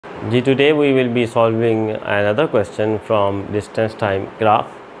Today we will be solving another question from distance time graph,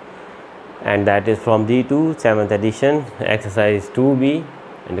 and that is from D2 7th edition exercise 2b,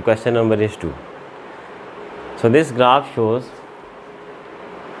 and the question number is 2. So this graph shows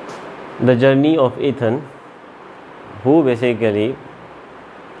the journey of Ethan, who basically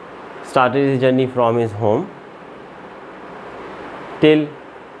started his journey from his home till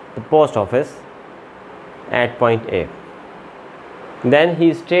the post office at point A. Then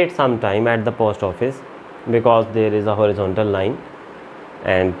he stayed some time at the post office because there is a horizontal line,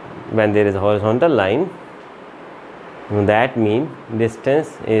 and when there is a horizontal line, that means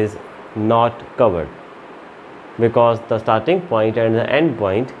distance is not covered, because the starting point and the end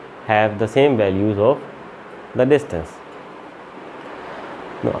point have the same values of the distance.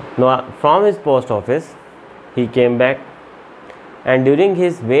 Now from his post office he came back, and during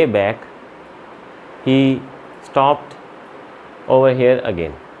his way back he stopped over here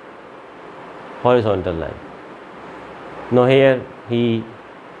again, horizontal line. Now here he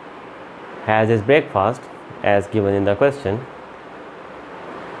has his breakfast as given in the question.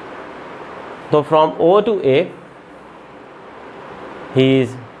 So from O to A he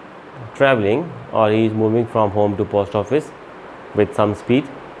is traveling, or he is moving from home to post office with some speed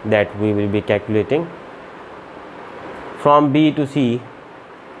that we will be calculating. From B to C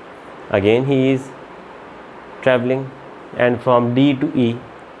again he is traveling, and from D to E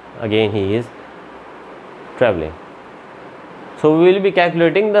again he is traveling. So we will be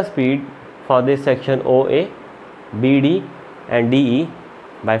calculating the speed for this section OA, BD and DE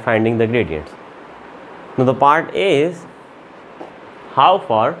by finding the gradients. Now the part A is how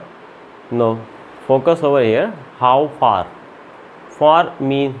far. No, focus over here. How far? Far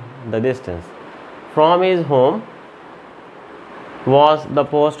means the distance. From his home was the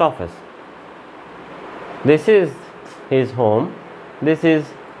post office. This is his home, this is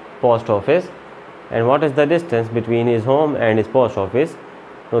post office, and what is the distance between his home and his post office?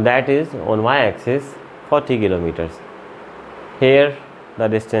 So that is on y-axis 40 kilometers. Here the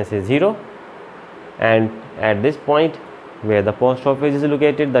distance is 0, and at this point where the post office is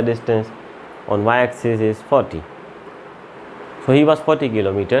located, the distance on y-axis is 40. So he was 40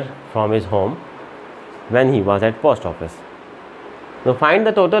 kilometers from his home when he was at post office. Now find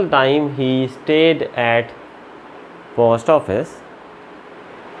the total time he stayed at post office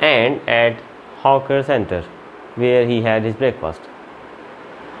and at hawker center where he had his breakfast.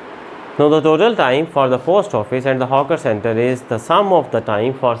 Now the total time for the post office and the hawker center is the sum of the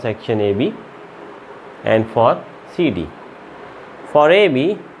time for section AB and for CD. For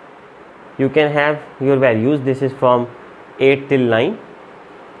AB you can have your values. This is from 8 till 9,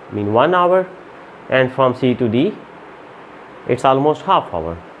 mean 1 hour, and from C to D it's almost half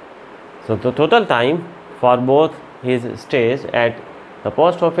hour. So the total time for both his stays at the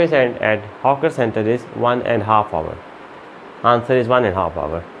post office and at hawker center is 1.5 hour. Answer is 1.5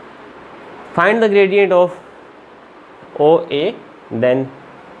 hour. Find the gradient of OA, then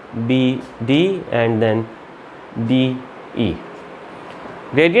BD and then DE.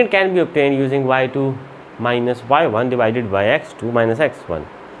 Gradient can be obtained using y2 minus y1 divided by x2 minus x1.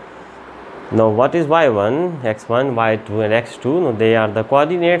 Now what is y1, x1, y2 and x2? Now they are the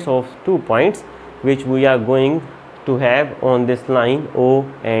coordinates of 2 points which we are going to have on this line O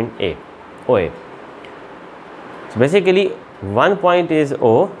and A, OA. So basically one point is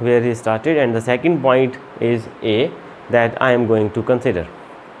O where he started, and the second point is A that I am going to consider.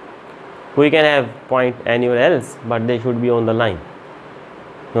 We can have point anywhere else, but they should be on the line.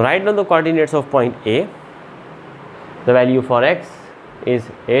 Now write down the coordinates of point A. The value for x is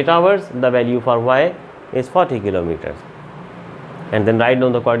 8 hours, the value for y is 40 kilometers, and then write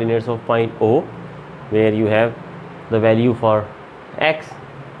down the coordinates of point O where you have the value for x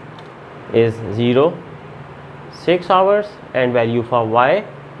is 0, 6 hours, and value for y,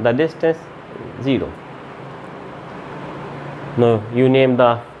 the distance 0. Now you name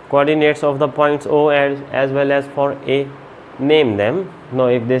the coordinates of the points O as well as for A, name them. Now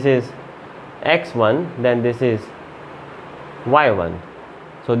if this is x1, then this is y1,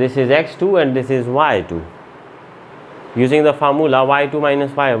 so this is x2 and this is y2. Using the formula y2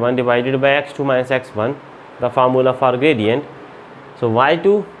 minus y1 divided by x2 minus x1, the formula for gradient. So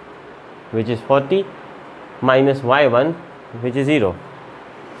y2, which is 40, minus y1, which is 0,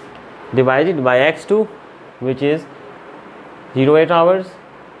 divided by x2, which is 08 hours,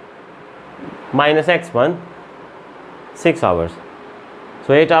 minus x1, 6 hours.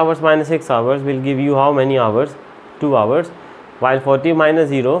 So 8 hours minus 6 hours will give you how many hours? 2 hours, while 40 minus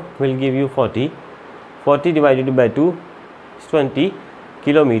 0 will give you 40. 40 divided by 2 is 20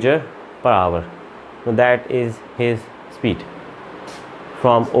 kilometer per hour. So that is his speed.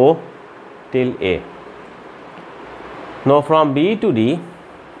 from O till A. Now from B to D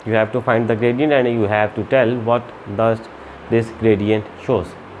you have to find the gradient and you have to tell what does this gradient shows.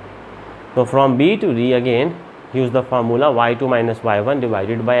 So from B to D again use the formula y2 minus y1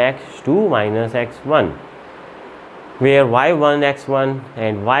 divided by x2 minus x1, where y1 x1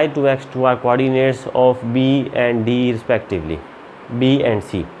 and y2 x2 are coordinates of B and D respectively, B and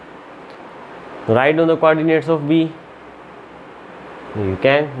C. Write down the coordinates of B. You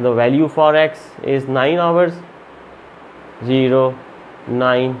can. The value for x is 9 hours, 0,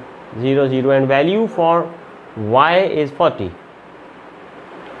 9, 0, 0, and value for y is 40.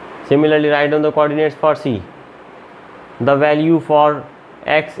 Similarly, write down the coordinates for C. The value for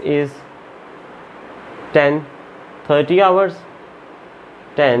x is 10, 30 hours,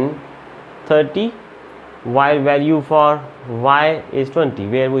 10, 30, while value for y is 20,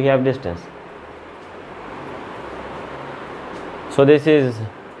 where we have distance. So this is,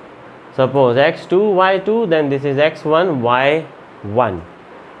 suppose x2 y2, then this is x1 y1.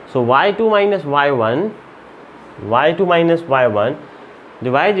 So y2 minus y1, y2 minus y1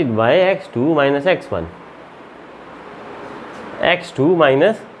 divided by x2 minus x1, x2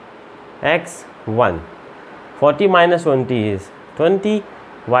 minus x1. 40 minus 20 is 20,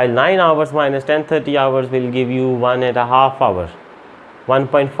 while 9 hours minus 10, 30 hours will give you 1.5 hours,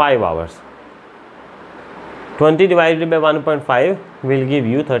 1.5 hours. 20 divided by 1.5 will give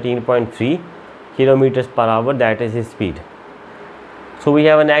you 13.3 kilometers per hour, that is his speed. So we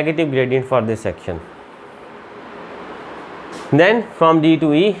have a negative gradient for this section. Then from D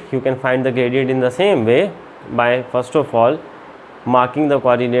to E you can find the gradient in the same way by first of all marking the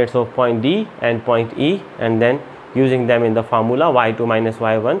coordinates of point D and point E and then using them in the formula y2 minus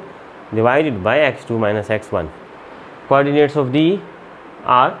y1 divided by x2 minus x1. Coordinates of D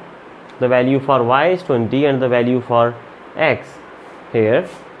are, the value for y is 20 and the value for x here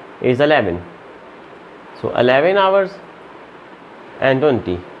is 11. So 11 hours and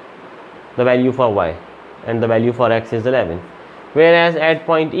 20, the value for y, and the value for x is 11. Whereas at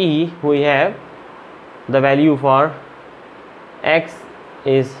point E we have the value for x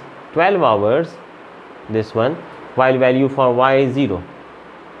is 12 hours, this one, while value for y is 0.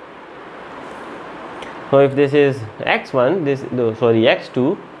 So if this is x1,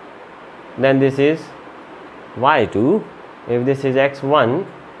 x2, then this is y2. If this is x1,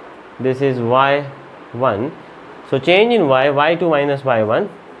 this is y1. So change in y, y2 minus y1,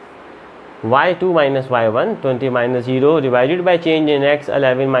 y2 minus y1, 20 minus 0 divided by change in x,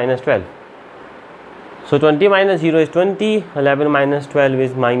 11 minus 12. So 20 minus 0 is 20, 11 minus 12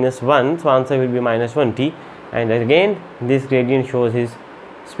 is minus 1, so answer will be minus 20, and again this gradient shows his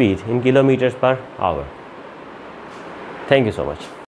speed in kilometers per hour. Thank you so much.